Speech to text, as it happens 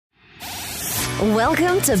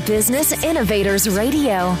Welcome to Business Innovators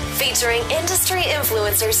Radio, featuring industry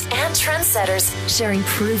influencers and trendsetters sharing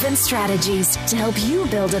proven strategies to help you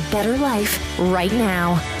build a better life right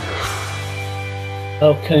now.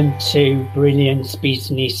 Welcome to Brilliance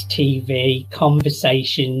Business TV,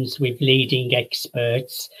 conversations with leading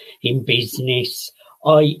experts in business.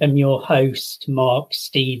 I am your host, Mark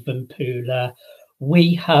Stephen Pooler.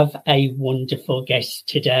 We have a wonderful guest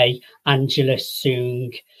today, Angela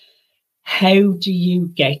Soong. How do you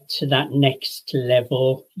get to that next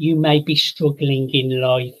level? You may be struggling in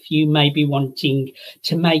life. You may be wanting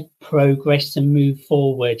to make progress and move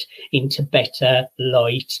forward into better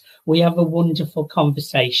light. We have a wonderful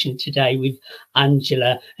conversation today with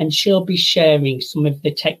Angela, and she'll be sharing some of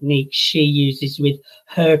the techniques she uses with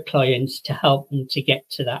her clients to help them to get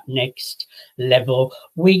to that next level.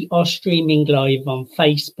 We are streaming live on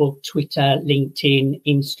Facebook, Twitter, LinkedIn,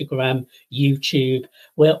 Instagram, YouTube.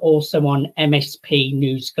 We're also on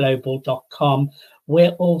mspnewsglobal.com.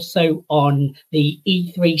 We're also on the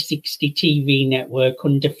E360 TV network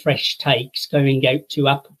under Fresh Takes, going out to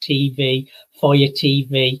Apple TV, Fire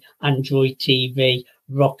TV, Android TV,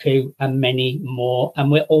 Roku, and many more.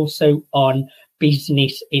 And we're also on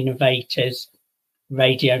Business Innovators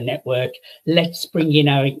Radio Network. Let's bring in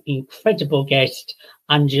our incredible guest,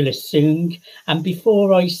 Angela Soong. And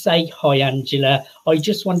before I say hi, Angela, I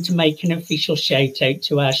just want to make an official shout out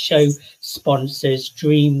to our show sponsors,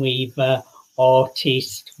 Dreamweaver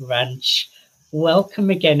Artist Ranch. Welcome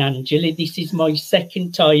again, Angela. This is my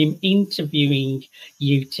second time interviewing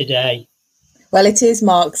you today. Well, it is,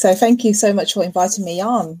 Mark. So thank you so much for inviting me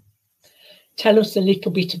on. Tell us a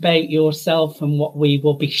little bit about yourself and what we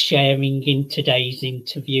will be sharing in today's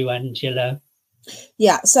interview, Angela.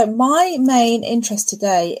 Yeah, so my main interest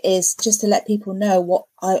today is just to let people know what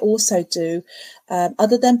I also do.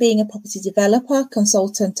 Other than being a property developer,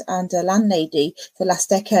 consultant and a landlady for the last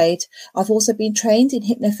decade, I've also been trained in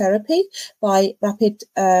hypnotherapy by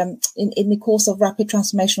in the course of Rapid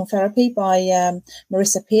Transformational Therapy by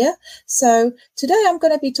Marissa Peer. So today I'm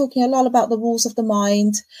going to be talking a lot about the rules of the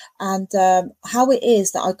mind and how it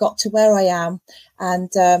is that I got to where I am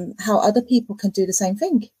and how other people can do the same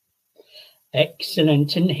thing.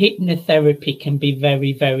 Excellent. And hypnotherapy can be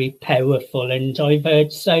very, very powerful. And I've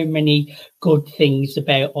heard so many good things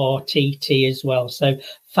about RTT as well. So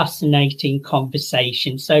fascinating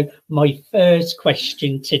conversation. So my first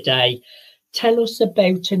question today, tell us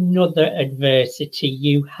about another adversity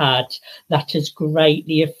you had that has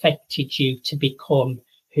greatly affected you to become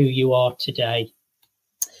who you are today.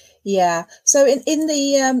 Yeah. So in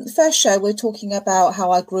the first show, we're talking about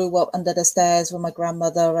how I grew up under the stairs with my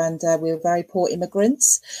grandmother and we were very poor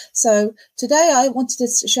immigrants. So today I wanted to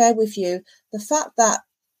share with you the fact that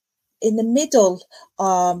in the middle,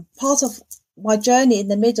 part of my journey in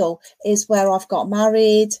the middle is where I've got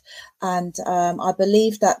married and I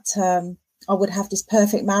believe that I would have this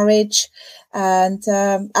perfect marriage and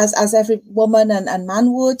as every woman and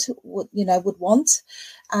man would want.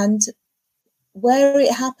 And where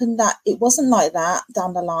it happened that it wasn't like that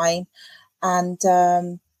down the line. And,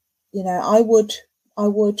 I would,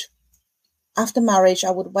 after marriage,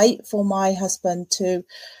 I would wait for my husband to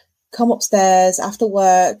come upstairs after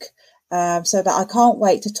work so that I can't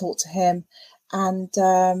wait to talk to him. And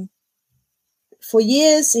for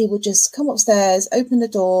years, he would just come upstairs, open the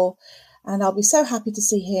door, and I'll be so happy to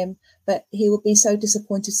see him. But he would be so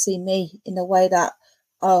disappointed to see me in a way that,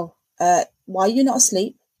 why are you not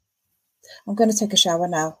asleep? I'm going to take a shower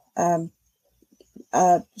now.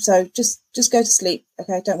 So just go to sleep.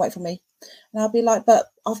 Okay. Don't wait for me. And I'll be like,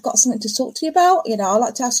 but I've got something to talk to you about. I'd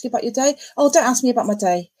like to ask you about your day. Oh, don't ask me about my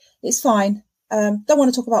day. It's fine. Don't want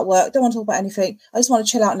to talk about work. Don't want to talk about anything. I just want to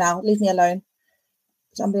chill out now. Leave me alone.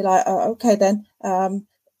 So I'll be like, oh, okay then.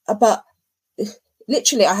 But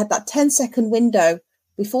literally I had that 10-second window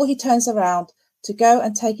before he turns around to go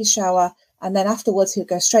and take his shower. And then afterwards, he'll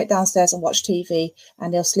go straight downstairs and watch TV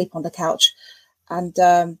and he'll sleep on the couch. And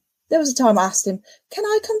there was a time I asked him, can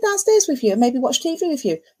I come downstairs with you and maybe watch TV with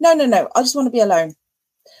you? No. I just want to be alone.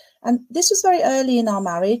 And this was very early in our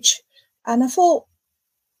marriage. And I thought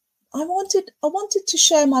I wanted to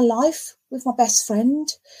share my life with my best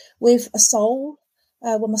friend, with a soul,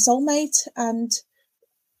 with my soulmate. And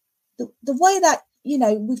the way that,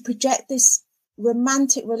 we project this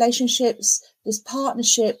romantic relationships, this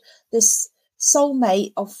partnership, this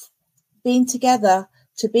soulmate of being together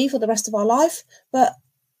to be for the rest of our life. But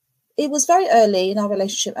it was very early in our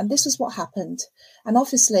relationship and this was what happened. And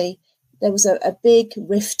obviously there was a big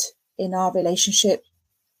rift in our relationship.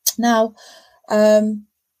 Now, I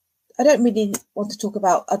don't really want to talk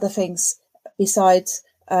about other things besides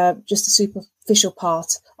just the superficial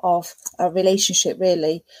part of a relationship,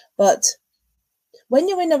 really. But when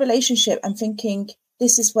you're in a relationship and thinking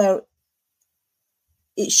this is where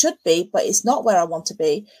it should be, but it's not where I want to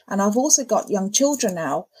be, and I've also got young children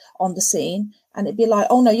now on the scene, and it'd be like,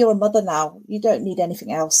 oh no, you're a mother now, you don't need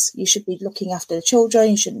anything else, you should be looking after the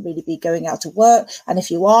children, you shouldn't really be going out to work, and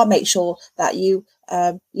if you are, make sure that you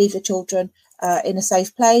leave the children in a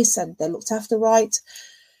safe place and they're looked after right.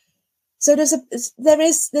 So there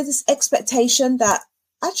is this expectation that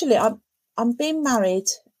actually I'm being married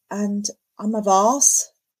and I'm a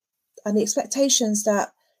vase, and the expectations that,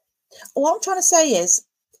 what I'm trying to say is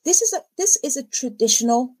this is a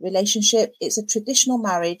traditional relationship. It's a traditional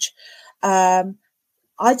marriage. I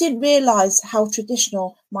didn't realize how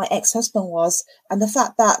traditional my ex-husband was, and the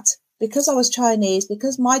fact that because I was Chinese,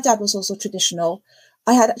 because my dad was also traditional,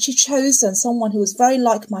 I had actually chosen someone who was very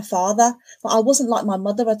like my father, but I wasn't like my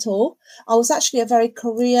mother at all. I was actually a very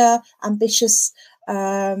career ambitious,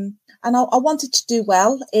 and I wanted to do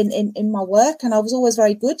well in my work, and I was always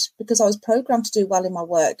very good because I was programmed to do well in my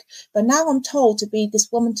work. But now I'm told to be this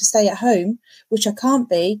woman to stay at home, which I can't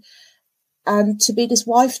be, and to be this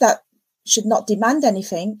wife that should not demand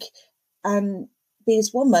anything, and be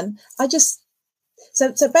this woman.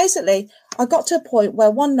 So basically, I got to a point where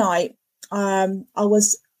one night I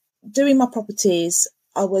was doing my properties.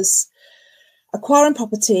 I was acquiring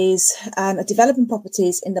properties and developing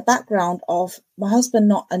properties in the background of my husband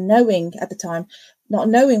not knowing at the time, not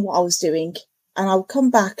knowing what I was doing. And I would come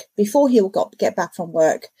back before he would get back from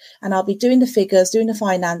work, and I'll be doing the figures, doing the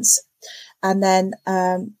finance. And then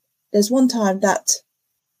there's one time that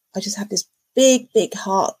I just had this big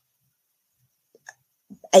heart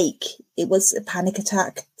ache. It was a panic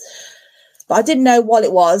attack, but I didn't know what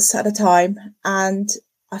it was at the time. And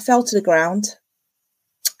I fell to the ground.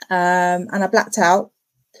 And I blacked out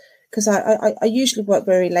because I usually work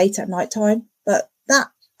very late at night time, but that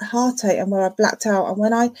heartache and where I blacked out, and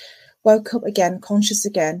when I woke up again, conscious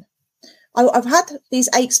again, I've had these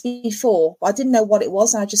aches before, but I didn't know what it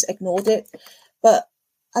was, and I just ignored it. But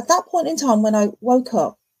at that point in time, when I woke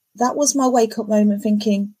up, that was my wake up moment,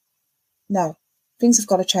 thinking, no, things have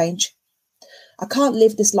got to change. I can't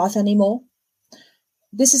live this life anymore.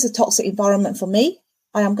 This is a toxic environment for me.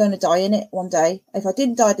 I am going to die in it one day. If I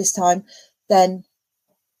didn't die this time, then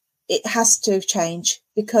it has to change,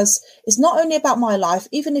 because it's not only about my life.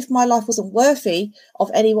 Even if my life wasn't worthy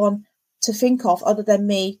of anyone to think of other than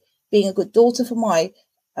me being a good daughter for my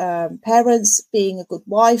parents, being a good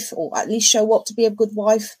wife, or at least show up to be a good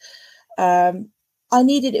wife, I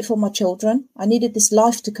needed it for my children. I needed this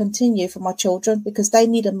life to continue for my children, because they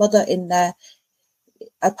need a mother in there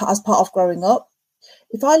as part of growing up.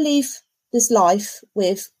 If I leave this life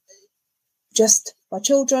with just my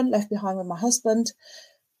children left behind with my husband,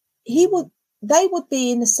 they would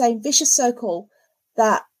be in the same vicious circle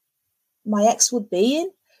that my ex would be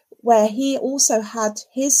in, where he also had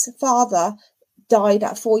his father died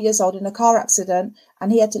at 4 years old in a car accident,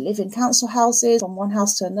 and he had to live in council houses from one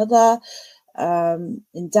house to another,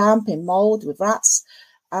 in damp, in mold, with rats,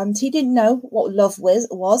 and he didn't know what love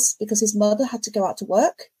was because his mother had to go out to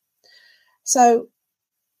work. So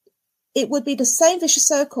it would be the same vicious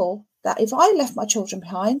circle that if I left my children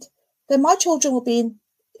behind, then my children will be in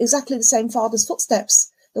exactly the same father's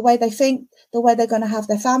footsteps, the way they think, the way they're going to have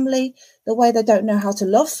their family, the way they don't know how to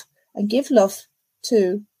love and give love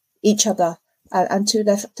to each other and to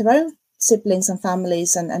their own siblings and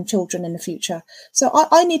families and children in the future. So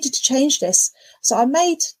I needed to change this. So I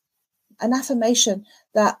made an affirmation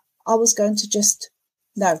that I was going to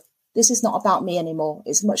no, this is not about me anymore.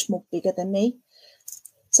 It's much more bigger than me.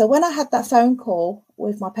 So when I had that phone call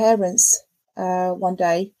with my parents one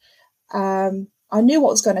day, I knew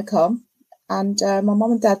what was going to come. And my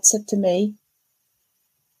mum and dad said to me,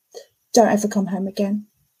 don't ever come home again.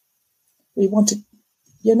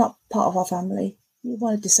 You're not part of our family. We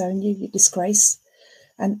want to disown you, you disgrace.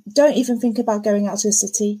 And don't even think about going out to the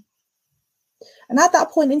city. And at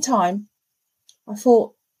that point in time, I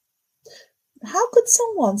thought, how could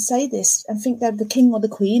someone say this and think they're the king or the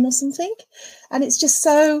queen or something? And it's just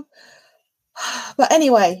so, but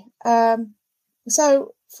anyway,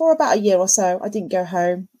 so for about a year or so, I didn't go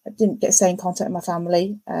home. I didn't stay in contact with my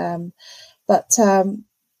family. But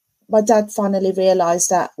my dad finally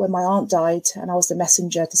realised that when my aunt died and I was the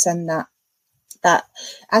messenger to send that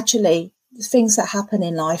actually the things that happen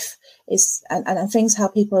in life is, and things how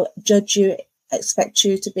people judge you, expect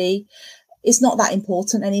you to be, it's not that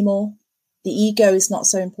important anymore. The ego is not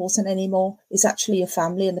so important anymore. It's actually your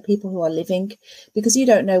family and the people who are living, because you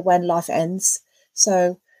don't know when life ends.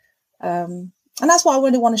 So, and that's what I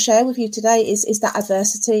really want to share with you today is that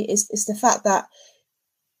adversity, is the fact that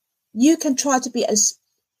you can try to be as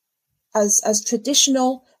as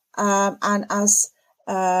traditional and as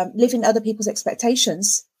living other people's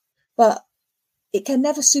expectations, but it can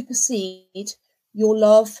never supersede your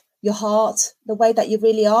love, your heart, the way that you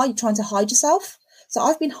really are. You're trying to hide yourself. So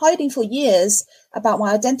I've been hiding for years about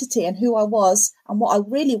my identity and who I was and what I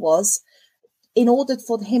really was, in order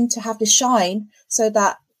for him to have the shine, so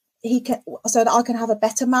that I can have a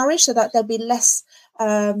better marriage, so that there'll be less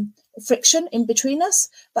friction in between us.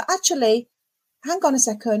 But actually, hang on a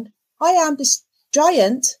second, I am this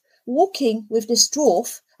giant walking with this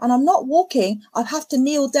dwarf, and I'm not walking, I have to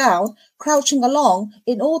kneel down, crouching along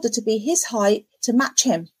in order to be his height to match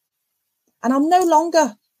him. And I'm no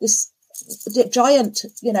longer this giant,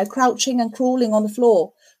 crouching and crawling on the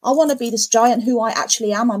floor. I want to be this giant who I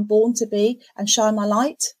actually am. I'm born to be, and shine my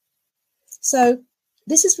light. So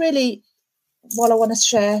this is really what I want to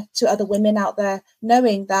share to other women out there,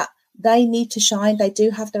 knowing that they need to shine. They do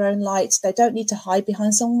have their own lights. They don't need to hide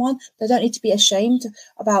behind someone. They don't need to be ashamed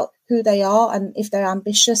about who they are, and if they're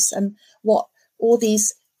ambitious and what all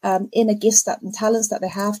these inner gifts and talents that they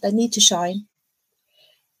have. They need to shine.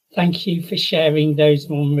 Thank you for sharing those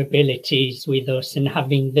vulnerabilities with us and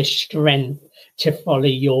having the strength to follow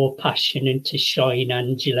your passion and to shine,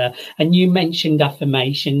 Angela. And you mentioned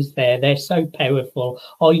affirmations there. They're so powerful.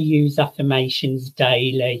 I use affirmations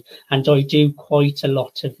daily, and I do quite a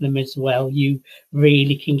lot of them as well. You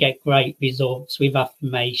really can get great results with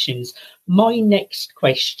affirmations. My next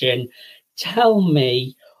question, tell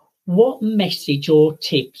me, what message or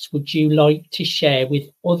tips would you like to share with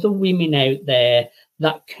other women out there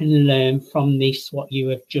that can learn from this, what you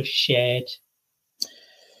have just shared?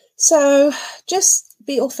 So just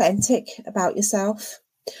be authentic about yourself.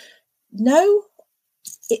 Go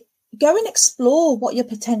and explore what your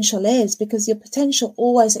potential is, because your potential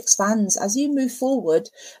always expands. As you move forward,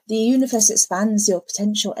 the universe expands your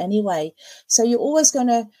potential anyway. So you're always going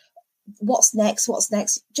to, what's next?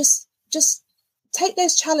 Just take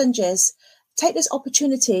those challenges, take those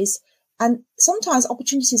opportunities. And sometimes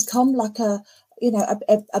opportunities come like a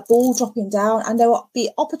ball dropping down, and there will be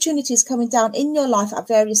opportunities coming down in your life at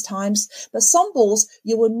various times. But some balls,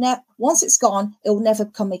 you will never, once it's gone, it will never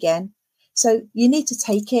come again. So you need to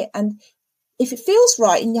take it. And if it feels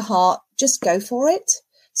right in your heart, just go for it.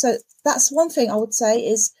 So that's one thing I would say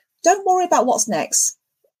is, don't worry about what's next.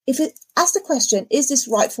 Ask the question, is this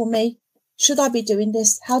right for me? Should I be doing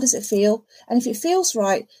this? How does it feel? And if it feels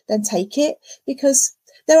right, then take it, because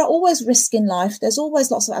there are always risks in life. There's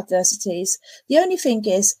always lots of adversities. The only thing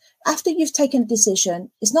is, after you've taken a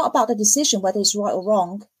decision, it's not about the decision, whether it's right or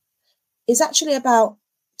wrong. It's actually about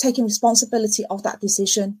taking responsibility of that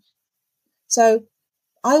decision. So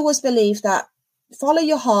I always believe that follow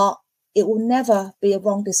your heart. It will never be a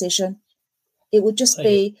wrong decision. It will just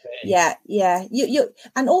be, yeah. You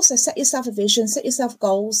and also set yourself a vision, set yourself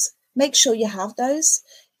goals. Make sure you have those.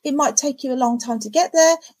 It might take you a long time to get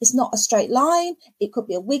there. It's not a straight line. It could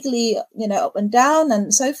be a wiggly, up and down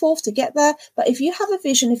and so forth to get there. But if you have a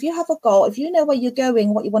vision, if you have a goal, if you know where you're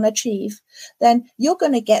going, what you want to achieve, then you're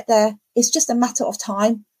going to get there. It's just a matter of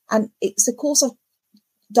time, and it's a course of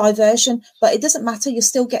diversion, but it doesn't matter. You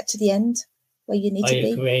still get to the end where you need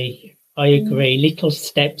to be. I agree. Little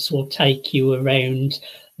steps will take you around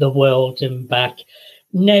the world and back.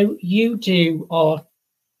 Now, you do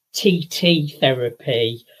RTT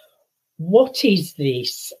therapy. What is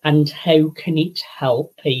this, and how can it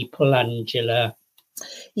help people, Angela?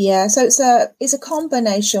 Yeah, so it's a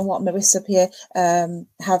combination what Marissa here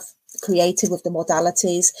have created with the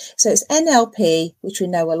modalities. So it's NLP, which we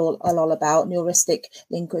know a lot about, neuro-linguistic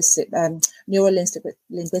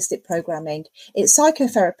programming. It's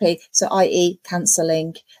psychotherapy, so i.e.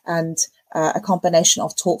 counselling, and a combination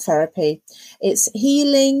of talk therapy. It's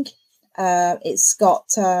healing. It's got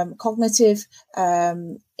cognitive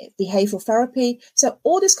behavioral therapy. So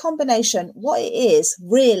all this combination, what it is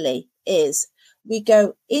really is, we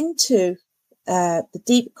go into the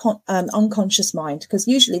deep unconscious mind, because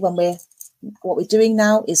usually what we're doing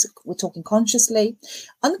now is we're talking consciously.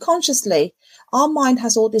 Unconsciously, our mind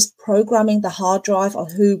has all this programming, the hard drive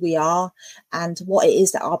of who we are and what it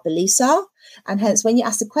is that our beliefs are. And hence, when you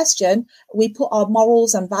ask the question, we put our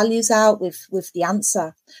morals and values out with the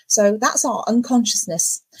answer. So that's our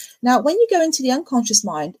unconsciousness. Now, when you go into the unconscious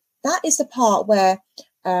mind, that is the part where,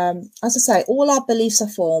 as I say, all our beliefs are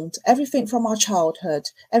formed, everything from our childhood,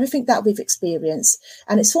 everything that we've experienced.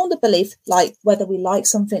 And it's formed a belief, like whether we like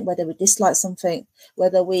something, whether we dislike something,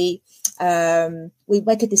 whether we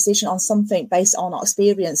make a decision on something based on our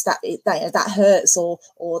experience that hurts or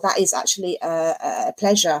that is actually a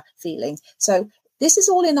pleasure feeling. So this is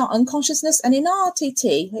all in our unconsciousness. And in our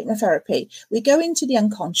RTT, hypnotherapy, we go into the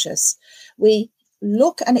unconscious. We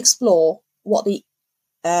look and explore what the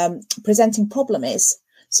presenting problem is.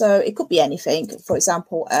 So it could be anything, for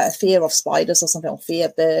example, fear of spiders or something, or fear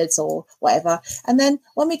of birds or whatever. And then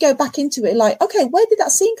when we go back into it, like, okay, where did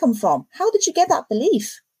that scene come from? How did you get that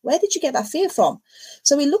belief? Where did you get that fear from?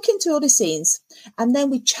 So we look into all the scenes, and then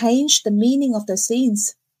we change the meaning of those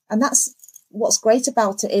scenes. And that's what's great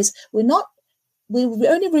about it, is we're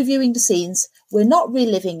only reviewing the scenes. We're not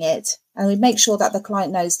reliving it. And we make sure that the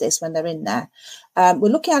client knows this when they're in there.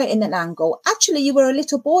 We're looking at it in an angle. Actually, you were a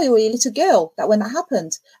little boy or a little girl when that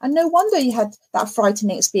happened. And no wonder you had that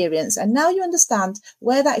frightening experience. And now you understand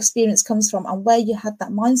where that experience comes from and where you had that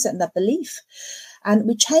mindset and that belief. And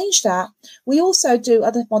we change that. We also do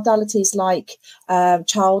other modalities like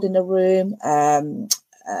child in the room,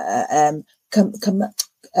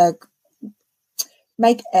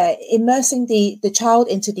 immersing the child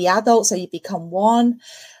into the adult so you become one.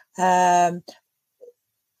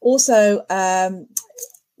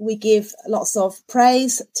 We give lots of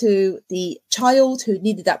praise to the child who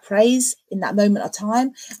needed that praise in that moment of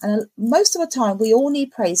time. And most of the time, we all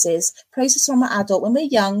need praises from an adult. When we're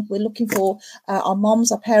young, we're looking for our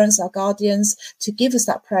moms, our parents, our guardians to give us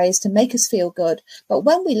that praise, to make us feel good. But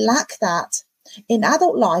when we lack that in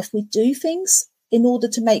adult life, we do things in order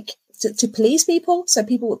to please people, so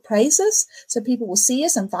people would praise us, so people will see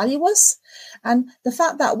us and value us. And the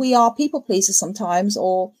fact that we are people pleasers sometimes,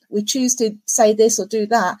 or we choose to say this or do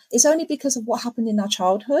that, is only because of what happened in our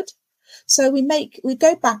childhood. So we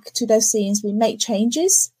go back to those scenes, we make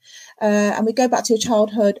changes, and we go back to your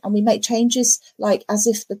childhood and we make changes, like as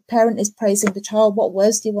if the parent is praising the child. What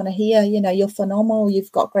words do you want to hear? You know, you're phenomenal,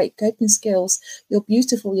 you've got great coping skills, you're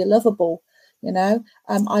beautiful, you're lovable,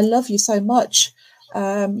 I love you so much.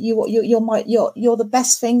 You're the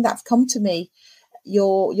best thing that's come to me.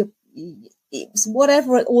 It's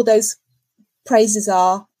whatever all those praises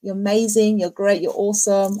are. You're amazing. You're great. You're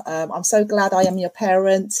awesome. I'm so glad I am your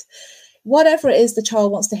parent. Whatever it is the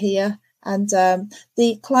child wants to hear, and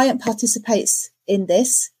the client participates in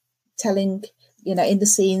this, telling in the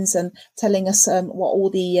scenes and telling us what all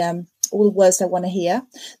the words they want to hear.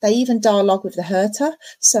 They even dialogue with the hurter.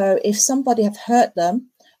 So if somebody have hurt them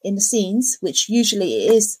in the scenes, which usually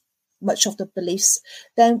it is much of the beliefs,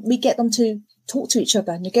 then we get them to talk to each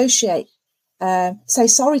other, negotiate, say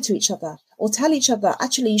sorry to each other, or tell each other,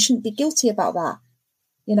 actually, you shouldn't be guilty about that.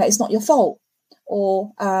 It's not your fault.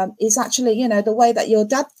 Or it's actually, the way that your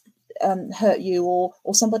dad hurt you, or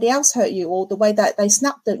somebody else hurt you, or the way that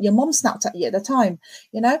your mom snapped at you at the time,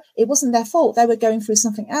 it wasn't their fault. They were going through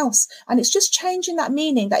something else. And it's just changing that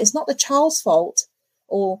meaning, that it's not the child's fault,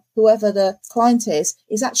 or whoever the client is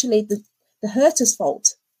actually the hurter's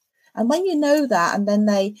fault. And when you know that, and then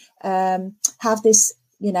they have this,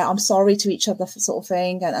 I'm sorry to each other sort of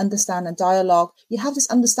thing, and understand and dialogue, you have this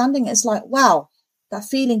understanding. It's like, wow, that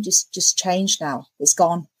feeling just changed now. It's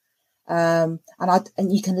gone. And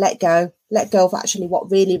you can let go of actually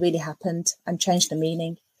what really, really happened, and change the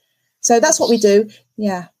meaning. So that's what we do.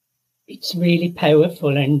 Yeah. It's really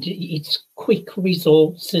powerful, and it's quick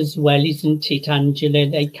results as well, isn't it, Angela?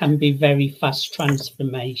 They can be very fast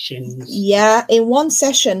transformations. Yeah, in one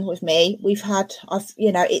session with me,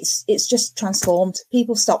 it's just transformed.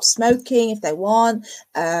 People stop smoking if they want.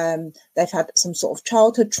 They've had some sort of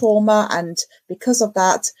childhood trauma, and because of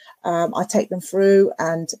that, I take them through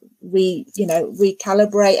and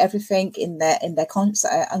recalibrate everything in their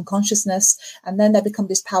unconsciousness, and then they become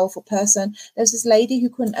this powerful person. There's this lady who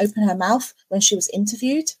couldn't open her mouth when she was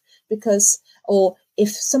interviewed, or if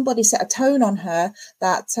somebody set a tone on her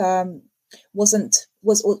that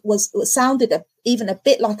sounded even a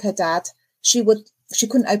bit like her dad, she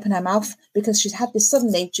couldn't open her mouth, because she's had this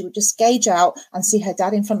suddenly. She would just gauge out and see her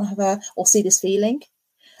dad in front of her, or see this feeling,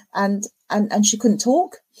 and she couldn't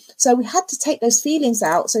talk. So we had to take those feelings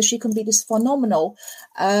out so she can be this phenomenal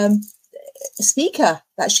speaker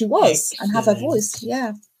that she was. Excellent. And have her voice.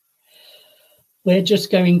 Yeah. We're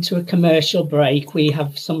just going to a commercial break. We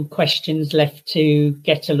have some questions left to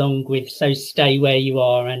get along with, so stay where you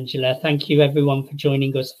are, Angela. Thank you, everyone, for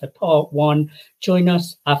joining us for part one. Join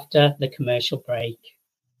us after the commercial break.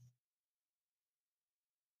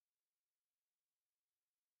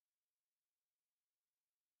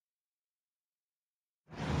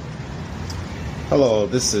 Hello,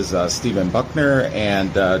 this is Stephen Buckner,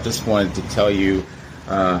 and just wanted to tell you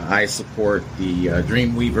I support the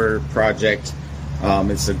Dreamweaver project.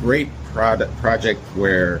 It's a great project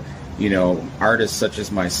where, artists such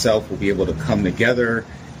as myself will be able to come together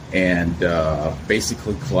and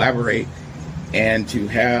basically collaborate, and to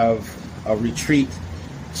have a retreat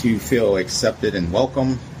to feel accepted and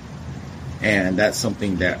welcome. And that's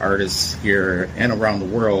something that artists here and around the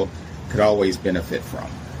world could always benefit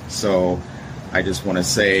from. So I just want to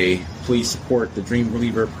say, please support the Dream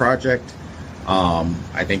Believer Project.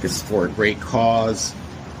 I think it's for a great cause,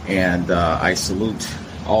 and I salute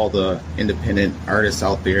all the independent artists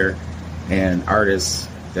out there and artists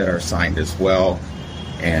that are signed as well,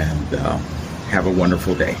 and have a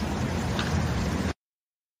wonderful day.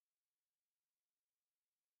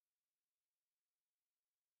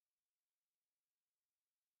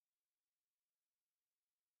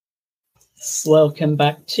 Welcome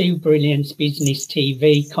back to Brilliance Business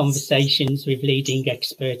TV, conversations with leading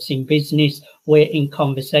experts in business. We're in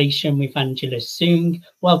conversation with Angela Soong.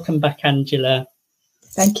 Welcome back, Angela.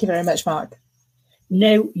 Thank you very much, Mark.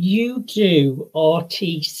 Now, you do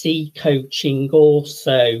RTC coaching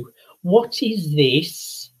also. What is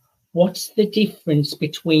this? What's the difference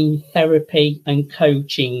between therapy and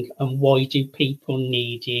coaching, and why do people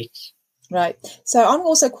need it? Right. So I'm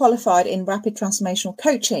also qualified in rapid transformational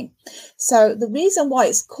coaching. So the reason why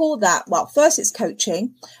it's called that, well, first it's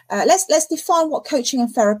coaching. Let's define what coaching and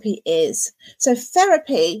therapy is. So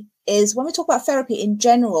therapy is, when we talk about therapy in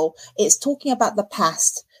general, it's talking about the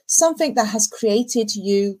past, something that has created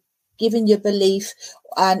you, given you belief,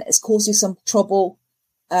 and it's caused you some trouble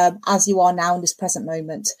as you are now in this present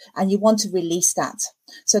moment, and you want to release that.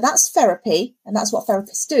 So that's therapy, and that's what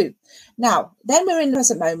therapists do. Now, then we're in the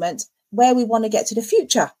present moment, where we want to get to the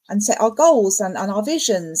future and set our goals and our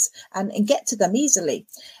visions and get to them easily.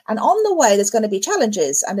 And on the way, there's going to be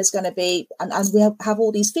challenges, and there's going to be, and we have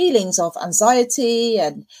all these feelings of anxiety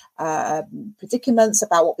and predicaments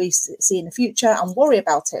about what we see in the future and worry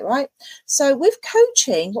about it, right? So with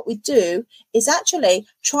coaching, what we do is actually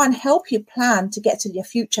try and help you plan to get to your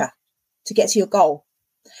future, to get to your goal.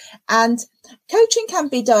 And coaching can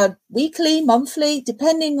be done weekly, monthly,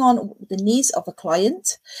 depending on the needs of a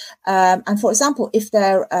client. And for example, if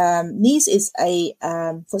their needs is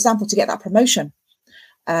for example, to get that promotion,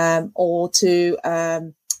 or to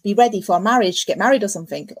be ready for a marriage, get married or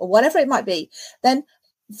something, or whatever it might be, then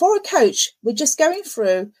for a coach, we're just going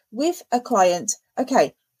through with a client,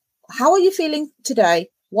 okay, how are you feeling today?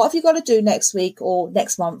 What have you got to do next week or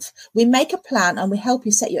next month? We make a plan and we help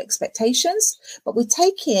you set your expectations, but we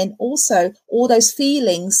take in also all those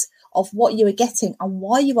feelings of what you are getting and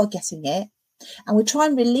why you are getting it. And we try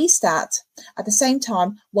and release that at the same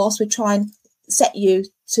time, whilst we try and set you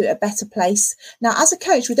to a better place. Now, as a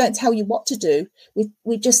coach, we don't tell you what to do.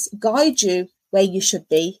 We just guide you where you should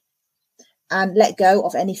be and let go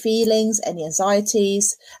of any feelings, any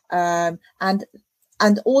anxieties,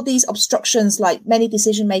 and all these obstructions, like many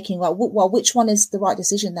decision making. Well, which one is the right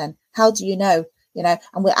decision then? How do you know?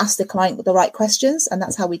 And we ask the client the right questions, and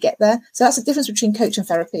that's how we get there. So that's the difference between coach and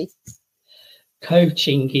therapy.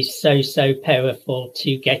 Coaching is so powerful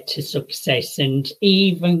to get to success, and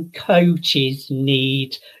even coaches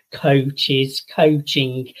need coaches.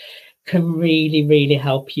 Coaching can really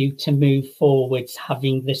help you to move forwards,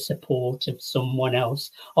 having the support of someone else.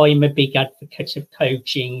 I'm a big advocate of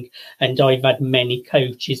coaching, and I've had many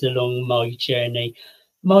coaches along my journey.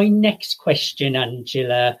 My next question,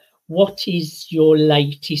 Angela, what is your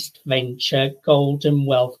latest venture, Golden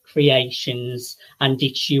Wealth Creations, and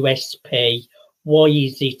its USP? Why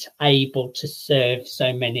is it able to serve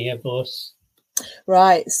so many of us?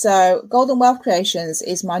 Right. So Golden Wealth Creations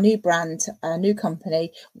is my new brand, a new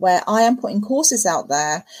company where I am putting courses out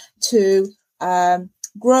there to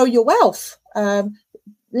grow your wealth.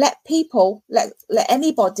 Let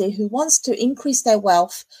anybody who wants to increase their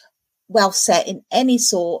wealth set in any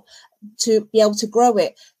sort to be able to grow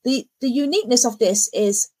it. The uniqueness of this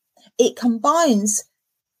is it combines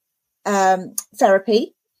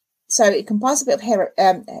therapy. So it combines a bit of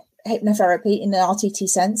hypnotherapy in the RTT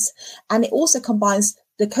sense, and it also combines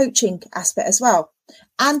the coaching aspect as well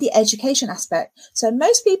and the education aspect. So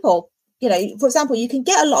most people, for example, you can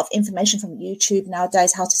get a lot of information from YouTube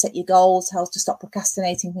nowadays, how to set your goals, how to stop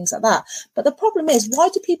procrastinating, things like that. But the problem is, why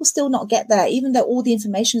do people still not get there, even though all the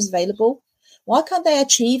information is available? Why can't they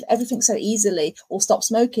achieve everything so easily, or stop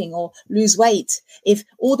smoking, or lose weight, if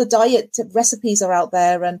all the diet recipes are out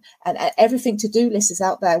there and everything to-do list is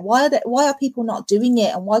out there? Why are people not doing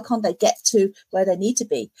it, and why can't they get to where they need to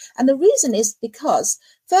be? And the reason is because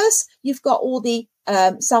first, you've got all the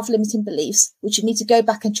self-limiting beliefs, which you need to go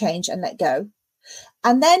back and change and let go.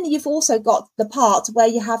 And then you've also got the part where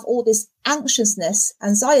you have all this anxiousness,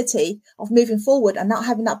 anxiety of moving forward and not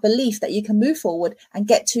having that belief that you can move forward and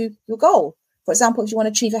get to your goal. For example, if you want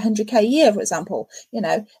to achieve 100K a year, for example,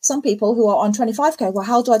 some people who are on 25K, well,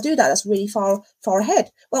 how do I do that? That's really far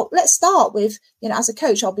ahead. Well, let's start with, as a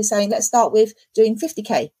coach, I'll be saying, let's start with doing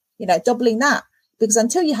 50K, doubling that. because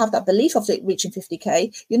until you have that belief of reaching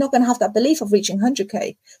 50K, you're not going to have that belief of reaching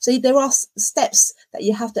 100K. So there are steps that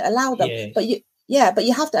you have to allow them, but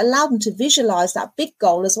you have to allow them to visualize that big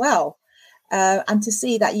goal as well. And to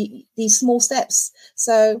see that these small steps.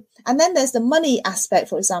 So, and then there's the money aspect,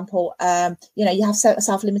 for example. You have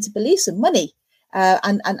self-limited beliefs of money,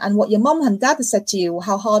 and what your mom and dad has said to you,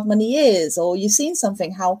 how hard money is, or you've seen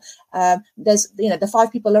something, how there's, the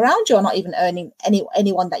 5 people around you are not even earning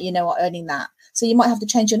anyone that you know are earning that. So you might have to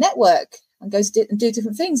change your network and go and do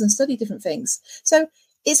different things and study different things. So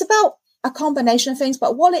it's about a combination of things,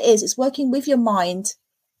 but what it is, it's working with your mind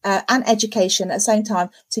and education at the same time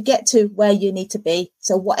to get to where you need to be.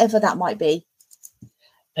 So whatever that might be.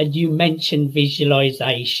 And you mentioned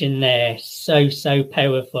visualization there. So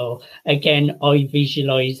powerful. Again, I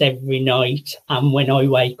visualize every night. And when I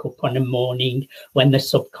wake up on a morning, when the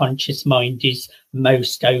subconscious mind is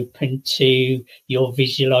most open to your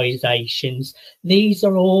visualizations, these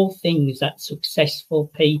are all things that successful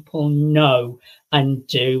people know and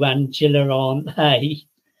do, Angela, aren't they?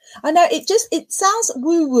 I know it sounds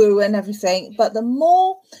woo-woo and everything, but the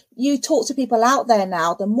more you talk to people out there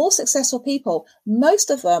now, the more successful people, most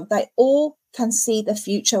of them, they all can see the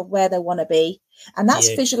future where they want to be. And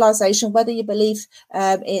that's visualization, whether you believe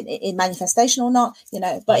in manifestation or not,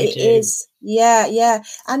 but it is. Yeah.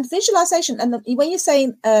 And visualization. And when you're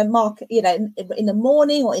saying, Mark, in the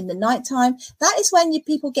morning or in the nighttime, that is when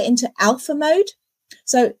people get into alpha mode.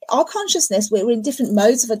 So our consciousness, we're in different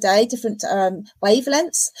modes of a day, different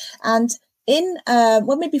wavelengths. And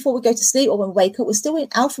before we go to sleep or when we wake up, we're still in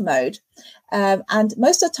alpha mode. And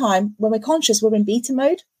most of the time when we're conscious, we're in beta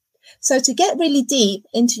mode. So to get really deep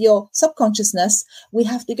into your subconsciousness, we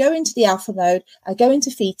have to go into the alpha mode, go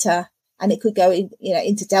into theta, and it could go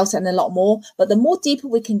into delta and a lot more. But the more deeper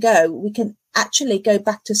we can go, we can actually go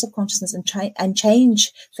back to subconsciousness and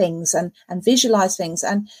change things and visualize things.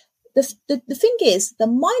 And the thing is, the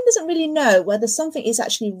mind doesn't really know whether something is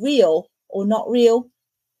actually real or not real.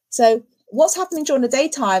 So what's happening during the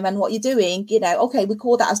daytime and what you're doing, okay, we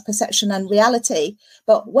call that as perception and reality.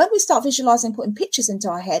 But when we start visualizing, putting pictures into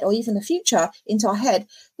our head, or even the future into our head,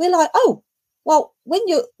 we're like, oh, well, when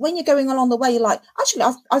you're going along the way, you're like, actually,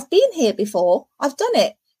 I've been here before, I've done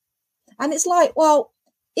it. And it's like, well,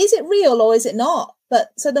 is it real or is it not?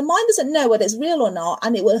 But so the mind doesn't know whether it's real or not,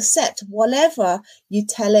 and it will accept whatever you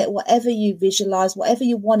tell it, whatever you visualize, whatever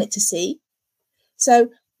you want it to see. So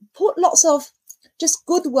put lots of just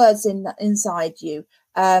good words inside you,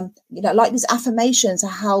 like these affirmations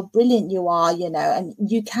of how brilliant you are, and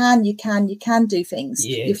you can do things.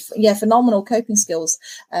 Yes. Phenomenal coping skills.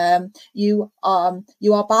 You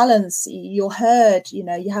are balanced, you're heard,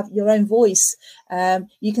 you have your own voice.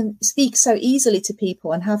 You can speak so easily to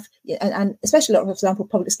people and have, and especially, for example,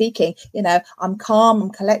 public speaking, I'm calm,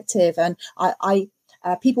 I'm collective, and I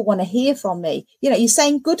people want to hear from me. You're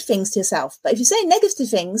saying good things to yourself, but if you're saying negative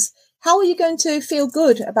things, how are you going to feel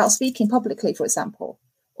good about speaking publicly, for example?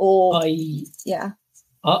 Or I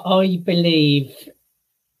believe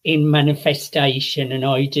in manifestation, and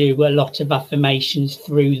I do a lot of affirmations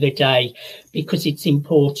through the day because it's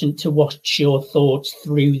important to watch your thoughts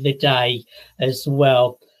through the day as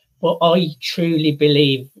well. But I truly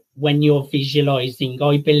believe when you're visualizing,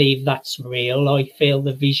 I believe that's real. I feel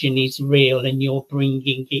the vision is real and you're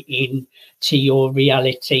bringing it in to your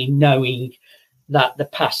reality, knowing that the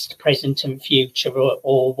past, present and future are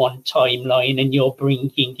all one timeline, and you're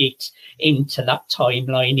bringing it into that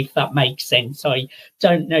timeline, if that makes sense. I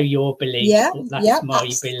don't know your belief, but that's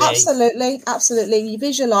my belief. Absolutely. You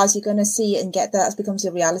visualize, you're going to see it and get that. It becomes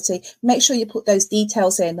a reality. Make sure you put those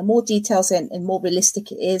details in. The more details in, the more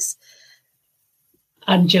realistic it is.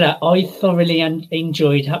 Angela, I thoroughly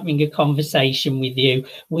enjoyed having a conversation with you.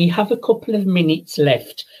 We have a couple of minutes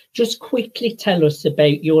left. Just quickly tell us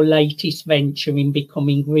about your latest venture in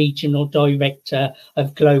becoming Regional Director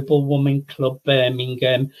of Global Women Club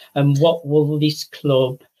Birmingham, and what will this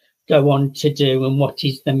club go on to do, and what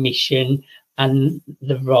is the mission and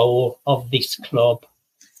the role of this club?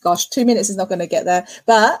 Gosh, 2 minutes is not going to get there,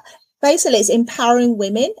 but basically it's empowering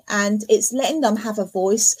women and it's letting them have a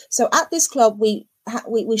voice. So at this club, we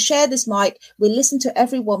share this mic, we listen to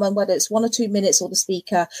every woman, whether it's 1 or 2 minutes or the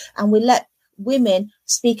speaker, and we let women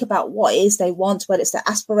speak about what it is they want, whether it's their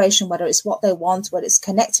aspiration, whether it's what they want, whether it's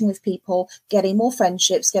connecting with people, getting more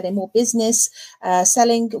friendships, getting more business,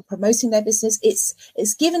 selling, promoting their business.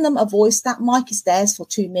 It's giving them a voice. That mic is theirs for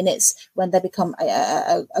 2 minutes when they become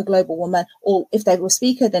a global woman, or if they were a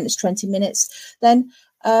speaker, then it's 20 minutes. Then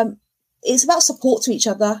it's about support to each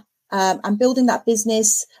other. And building that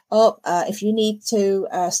business up. If you need to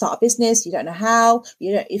start a business, you don't know how,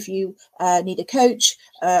 if you need a coach,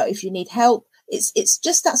 if you need help, It's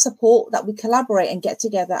just that support that we collaborate and get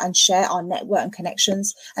together and share our network and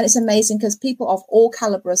connections. And it's amazing because people of all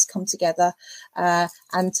calibers come together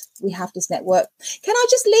and we have this network. Can I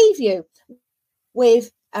just leave you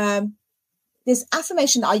with this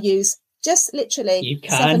affirmation that I use? Just literally. You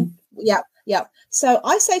can. Yeah. So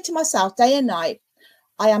I say to myself day and night,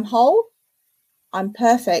 I am whole. I'm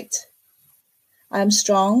perfect. I am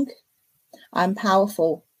strong. I'm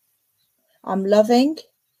powerful. I'm loving.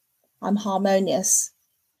 I'm harmonious,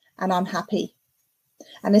 and I'm happy.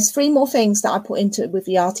 And there's 3 more things that I put into it with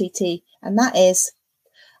the RTT, and that is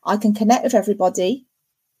I can connect with everybody.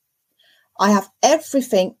 I have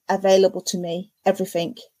everything available to me,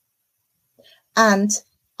 everything. And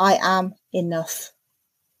I am enough.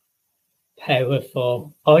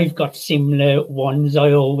 Powerful. I've got similar ones.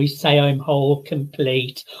 I always say I'm whole,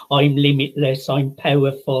 complete, I'm limitless, I'm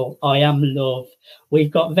powerful, I am love. We've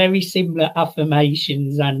got very similar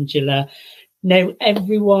affirmations, Angela. Now,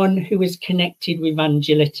 everyone who is connected with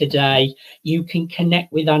Angela today, you can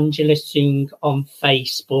connect with Angela Soong on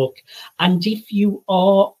Facebook. And if you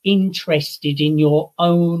are interested in your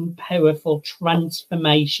own powerful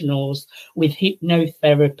transformationals with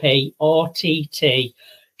hypnotherapy, RTT,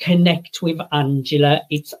 connect with Angela.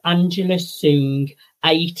 It's Angela Soong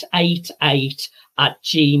 888 at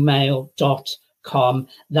gmail.com.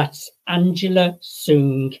 That's Angela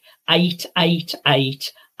Soong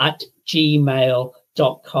 888 at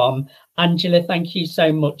gmail.com. Angela, thank you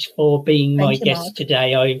so much for being my guest Mark.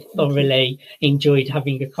 today. I thoroughly enjoyed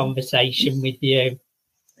having a conversation with you.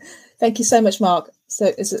 Thank you so much, Mark.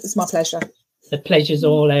 So it's my pleasure. The pleasure's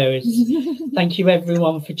all ours. Thank you,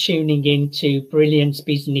 everyone, for tuning in to Brilliance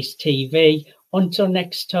Business TV. Until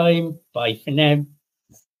next time, bye for now.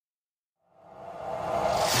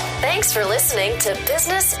 Thanks for listening to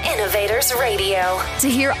Business Innovators Radio. To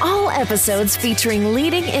hear all episodes featuring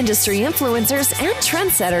leading industry influencers and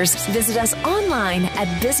trendsetters, visit us online at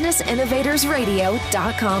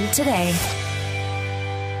businessinnovatorsradio.com today.